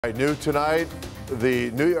New tonight, the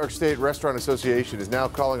New York State Restaurant Association is now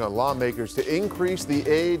calling on lawmakers to increase the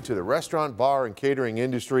aid to the restaurant, bar, and catering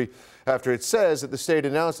industry after it says that the state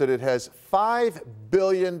announced that it has $5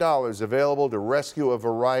 billion available to rescue a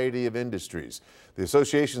variety of industries. The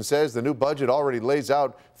association says the new budget already lays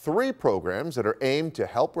out 3 programs that are aimed to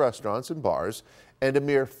help restaurants and bars, and a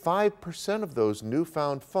mere 5% of those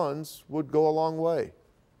newfound funds would go a long way.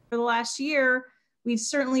 For the last year, we've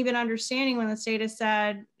certainly been understanding when the state has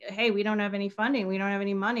said, hey, we don't have any funding, we don't have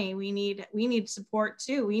any money, we need support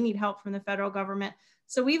too, we need help from the federal government.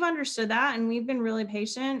 So we've understood that, and we've been really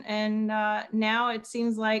patient, and now it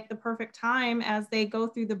seems like the perfect time as they go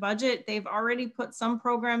through the budget. They've already put some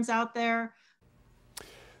programs out there.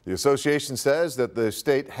 The association says that the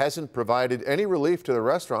state hasn't provided any relief to the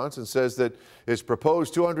restaurants and says that its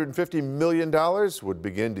proposed $250 million would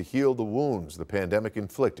begin to heal the wounds the pandemic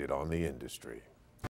inflicted on the industry.